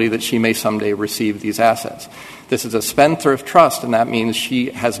possibility that she may someday receive these assets. This is a spendthrift trust, and that means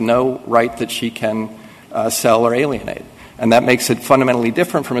she has no right that she can sell or alienate. And that makes it fundamentally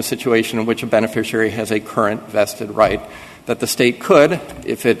different from a situation in which a beneficiary has a current vested right that the state could,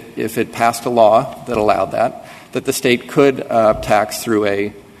 if it passed a law that allowed that the state could tax through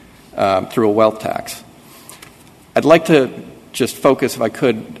a wealth tax. I'd like to just focus, if I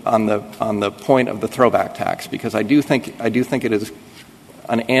could, on the point of the throwback tax, because I do think it is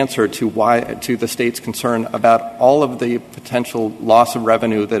an answer to the state's concern about all of the potential loss of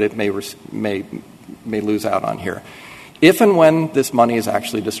revenue that it may lose out on here. If and when this money is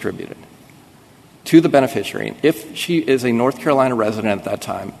actually distributed to the beneficiary, if she is a North Carolina resident at that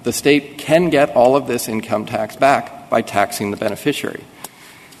time, the state can get all of this income tax back by taxing the beneficiary.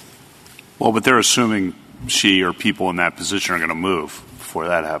 Well, but they're assuming she or people in that position are going to move before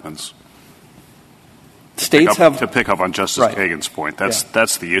that happens. To pick up on Justice Kagan's point,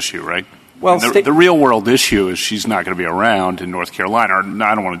 that's the issue, right? Well, the real world issue is she's not going to be around in North Carolina. Or,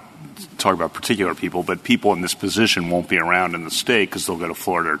 I don't want to talk about particular people, but people in this position won't be around in the state because they'll go to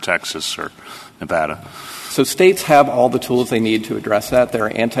Florida or Texas or Nevada. So states have all the tools they need to address that. There are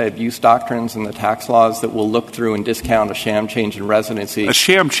anti-abuse doctrines in the tax laws that will look through and discount a sham change in residency. A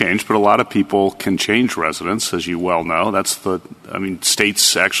sham change, but a lot of people can change residence, as you well know.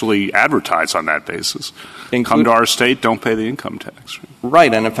 States actually advertise on that basis. Come to our state, don't pay the income tax.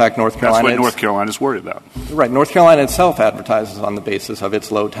 Right, and in fact, North Carolina... That's what North Carolina's worried about. Right, North Carolina itself advertises on the basis of its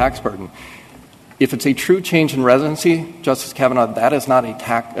low tax burden. If it's a true change in residency, Justice Kavanaugh, that is not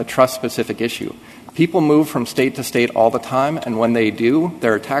a trust-specific issue. People move from state to state all the time, and when they do,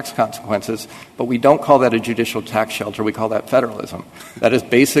 there are tax consequences, but we don't call that a judicial tax shelter. We call that federalism. That is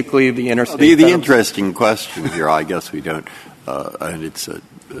basically the interstate The interesting question here, I guess we don't, and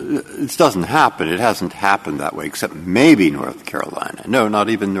it doesn't happen. It hasn't happened that way, except maybe North Carolina. No, not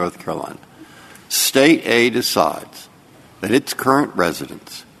even North Carolina. State A decides that its current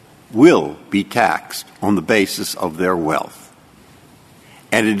residents will be taxed on the basis of their wealth.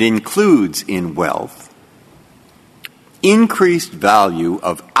 And it includes in wealth increased value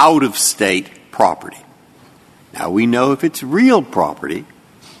of out-of-state property. Now, we know if it's real property,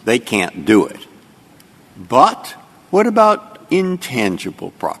 they can't do it. But what about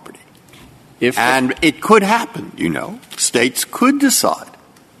intangible property? And it could happen, you know. States could decide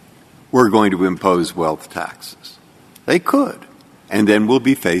we're going to impose wealth taxes. They could. And then we'll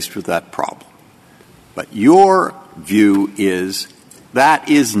be faced with that problem. But your view is that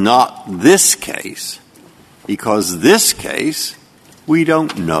is not this case, because this case, we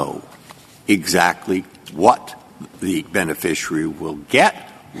don't know exactly what the beneficiary will get,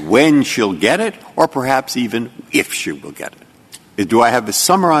 when she'll get it, or perhaps even if she will get it. Do I have to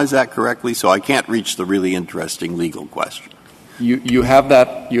summarize that correctly so I can't reach the really interesting legal question? You have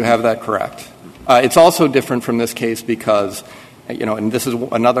that correct. It's also different from this case because, and this is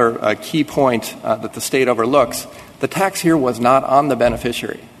another key point that the state overlooks, the tax here was not on the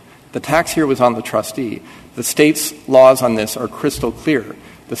beneficiary. The tax here was on the trustee. The state's laws on this are crystal clear.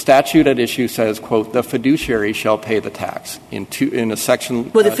 The statute at issue says, quote, the fiduciary shall pay the tax in a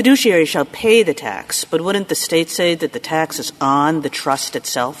section. Well, the fiduciary shall pay the tax, but wouldn't the state say that the tax is on the trust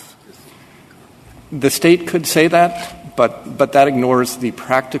itself? The state could say that, but that ignores the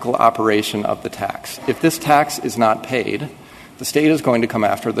practical operation of the tax. If this tax is not paid, the state is going to come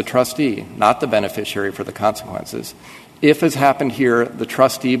after the trustee, not the beneficiary, for the consequences. If, as happened here, the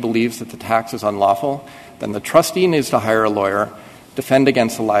trustee believes that the tax is unlawful, then the trustee needs to hire a lawyer, defend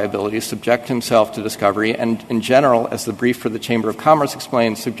against the liability, subject himself to discovery, and in general, as the brief for the Chamber of Commerce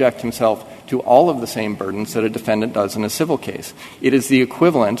explains, subject himself to all of the same burdens that a defendant does in a civil case. It is the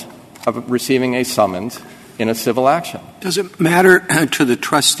equivalent of receiving a summons in a civil action. Does it matter to the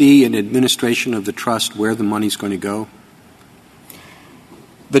trustee and administration of the trust where the money's going to go?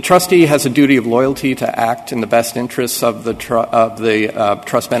 The trustee has a duty of loyalty to act in the best interests of the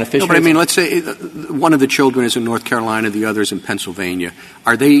trust beneficiaries. No, but let's say one of the children is in North Carolina, the other is in Pennsylvania.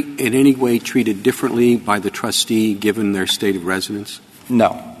 Are they in any way treated differently by the trustee given their state of residence?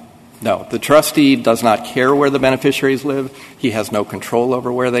 No. The trustee does not care where the beneficiaries live. He has no control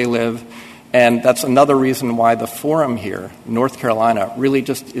over where they live. And that's another reason why the forum here, North Carolina, really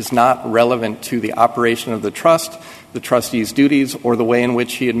just is not relevant to the operation of the trust, the trustee's duties, or the way in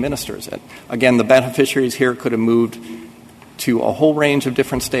which he administers it. Again, the beneficiaries here could have moved to a whole range of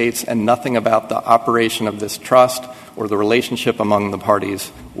different states, and nothing about the operation of this trust or the relationship among the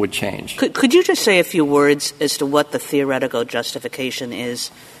parties would change. Could you just say a few words as to what the theoretical justification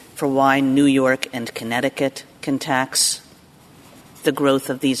is for why New York and Connecticut can tax the growth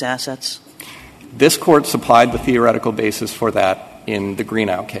of these assets? This Court supplied the theoretical basis for that in the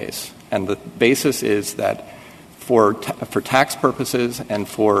Greenough case. And the basis is that for tax purposes and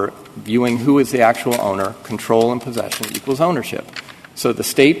for viewing who is the actual owner, control and possession equals ownership. So the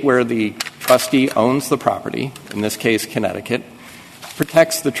state where the trustee owns the property, in this case Connecticut,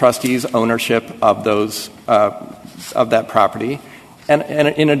 protects the trustee's ownership of that property. And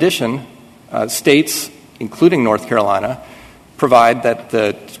in addition, states, including North Carolina, provide that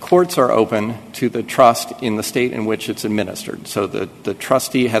the courts are open to the trust in the state in which it's administered. So the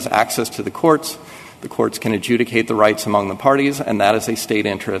trustee has access to the courts can adjudicate the rights among the parties, and that is a state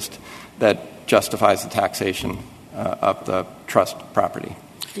interest that justifies the taxation of the trust property.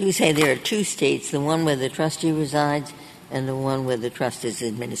 So you say there are two states, the one where the trustee resides and the one where the trust is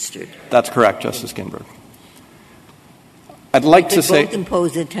administered. That's correct, Justice Ginsburg. I'd like to say— They both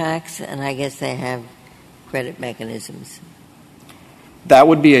impose a tax, and I guess they have credit mechanisms. That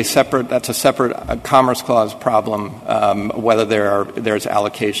would be a separate Commerce Clause problem, whether there's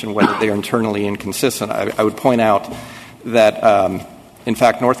allocation, whether they're internally inconsistent. I would point out that, in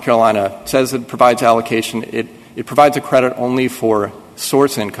fact, North Carolina says it provides allocation. It provides a credit only for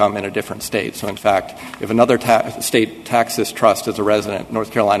source income in a different state. So, in fact, if another state taxes trust as a resident,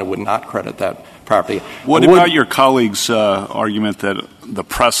 North Carolina would not credit that property. What about your colleague's argument that the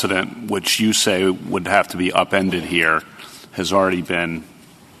precedent, which you say would have to be upended here, has already been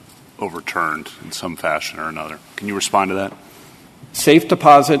overturned in some fashion or another? Can you respond to that? Safe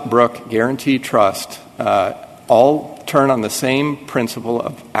deposit, Brooke, guarantee trust, all turn on the same principle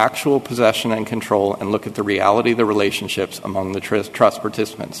of actual possession and control and look at the reality of the relationships among the trust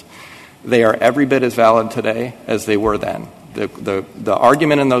participants. They are every bit as valid today as they were then. The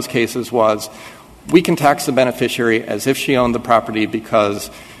argument in those cases was we can tax the beneficiary as if she owned the property because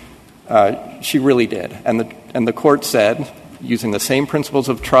she really did. And the court said, using the same principles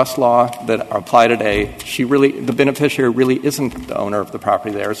of trust law that apply today, the beneficiary really isn't the owner of the property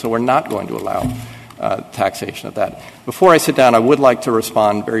there, so we're not going to allow taxation of that. Before I sit down, I would like to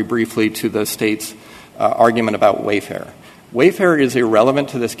respond very briefly to the state's argument about Wayfair. Wayfair is irrelevant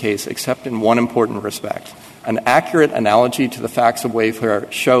to this case except in one important respect. An accurate analogy to the facts of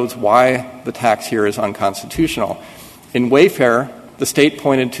Wayfair shows why the tax here is unconstitutional. In Wayfair, the state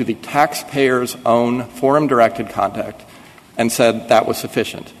pointed to the taxpayer's own forum-directed conduct and said that was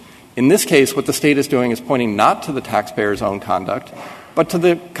sufficient. In this case, what the state is doing is pointing not to the taxpayer's own conduct, but to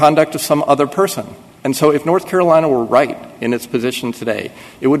the conduct of some other person. And so if North Carolina were right in its position today,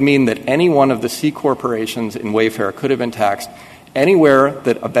 it would mean that any one of the C corporations in Wayfair could have been taxed anywhere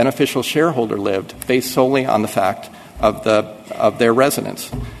that a beneficial shareholder lived based solely on the fact of their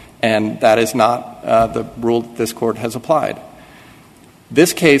residence. And that is not the rule that this court has applied.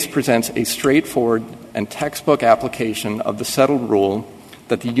 This case presents a straightforward and textbook application of the settled rule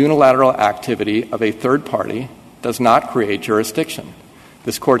that the unilateral activity of a third party does not create jurisdiction.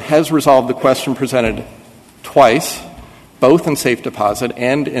 This court has resolved the question presented twice, both in safe deposit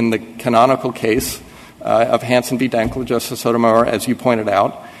and in the canonical case of Hansen v. Dankel, Justice Sotomayor, as you pointed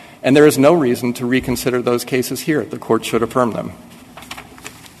out, and there is no reason to reconsider those cases here. The court should affirm them.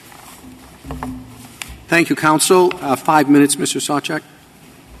 Thank you, counsel. 5 minutes, Mr. Sawchuk.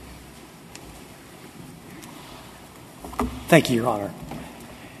 Thank you, Your Honor.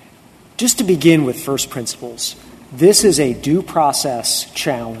 Just to begin with first principles, this is a due process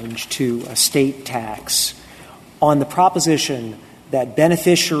challenge to a state tax on the proposition that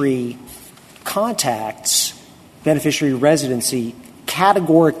beneficiary contacts, beneficiary residency,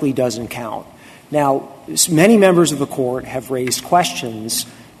 categorically doesn't count. Now, many members of the court have raised questions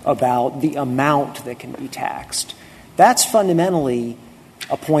about the amount that can be taxed. That's fundamentally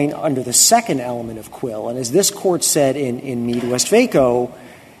a point under the second element of Quill. And as this court said in Meade-Westvaco,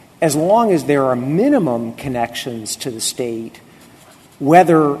 as long as there are minimum connections to the state,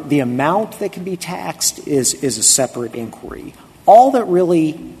 whether the amount that can be taxed is a separate inquiry. All that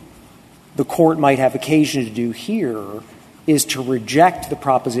really the court might have occasion to do here is to reject the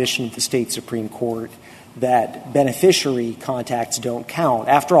proposition of the state Supreme Court that beneficiary contacts don't count.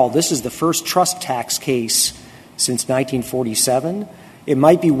 After all, this is the first trust tax case since 1947. It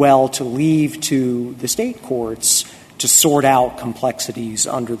might be well to leave to the state courts to sort out complexities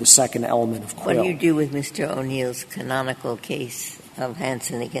under the second element of Quill. What do you do with Mr. O'Neill's canonical case of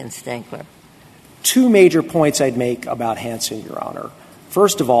Hansen against Dankler? Two major points I'd make about Hansen, Your Honor.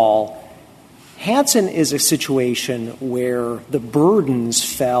 First of all, Hansen is a situation where the burdens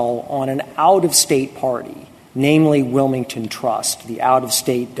fell on an out-of-state party, namely Wilmington Trust, the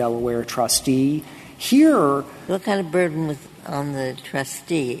out-of-state Delaware trustee. Here— What kind of burden was on the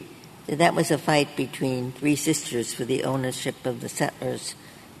trustee? That was a fight between three sisters for the ownership of the settlers'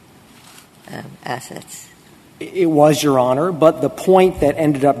 assets. It was, Your Honor, but the point that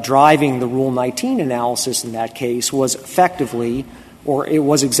ended up driving the Rule 19 analysis in that case was effectively, or it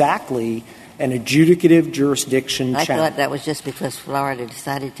was exactly, an adjudicative jurisdiction challenge. I thought that was just because Florida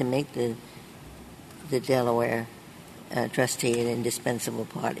decided to make the Delaware trustee an indispensable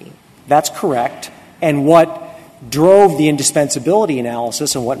party. That's correct. And what drove the indispensability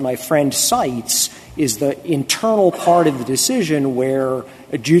analysis and what my friend cites is the internal part of the decision where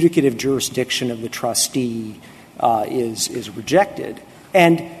adjudicative jurisdiction of the trustee is rejected.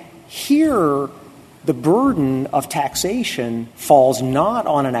 And here, the burden of taxation falls not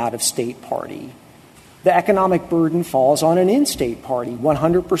on an out-of-state party. The economic burden falls on an in-state party,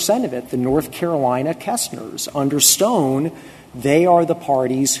 100% of it, the North Carolina Kessners. Under Stone, they are the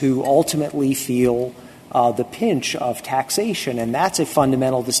parties who ultimately feel the pinch of taxation, and that's a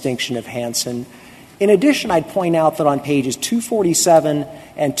fundamental distinction of Hansen. In addition, I'd point out that on pages 247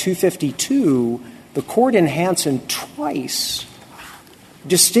 and 252, the court in Hansen twice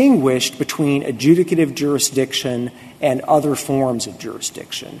distinguished between adjudicative jurisdiction and other forms of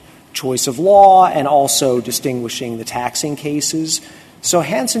jurisdiction, choice of law and also distinguishing the taxing cases. So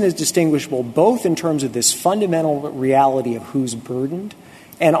Hansen is distinguishable both in terms of this fundamental reality of who's burdened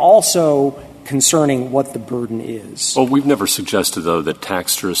and also concerning what the burden is. Well, we've never suggested, though, that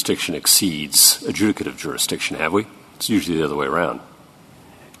tax jurisdiction exceeds adjudicative jurisdiction, have we? It's usually the other way around.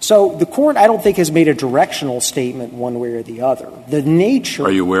 So the court, I don't think, has made a directional statement one way or the other. The nature—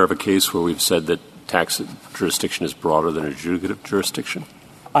 Are you aware of a case where we've said that tax jurisdiction is broader than adjudicative jurisdiction?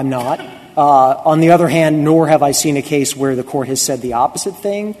 I'm not. On the other hand, nor have I seen a case where the court has said the opposite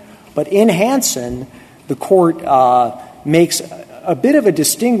thing. But in Hansen, the court makes a bit of a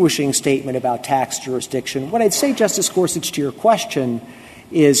distinguishing statement about tax jurisdiction. What I'd say, Justice Gorsuch, to your question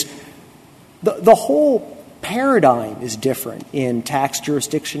is the whole paradigm is different in tax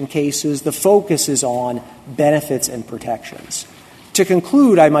jurisdiction cases. The focus is on benefits and protections. To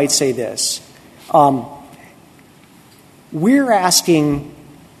conclude, I might say this. We're asking,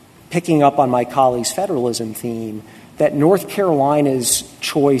 picking up on my colleague's federalism theme, that North Carolina's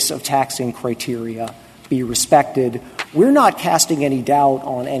choice of taxing criteria be respected. We're not casting any doubt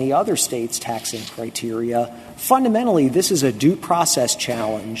on any other state's taxing criteria. Fundamentally, this is a due process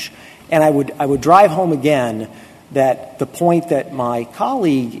challenge, and I would drive home again that the point that my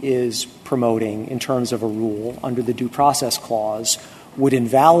colleague is promoting in terms of a rule under the Due Process Clause would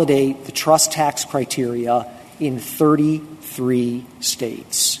invalidate the trust tax criteria in 33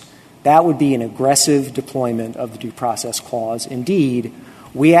 states. That would be an aggressive deployment of the Due Process Clause. Indeed,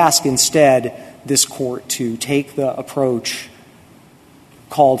 we ask instead this court to take the approach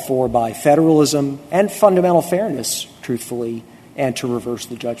called for by federalism and fundamental fairness, truthfully, and to reverse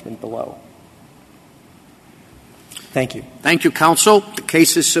the judgment below. Thank you. Thank you, counsel. The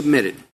case is submitted.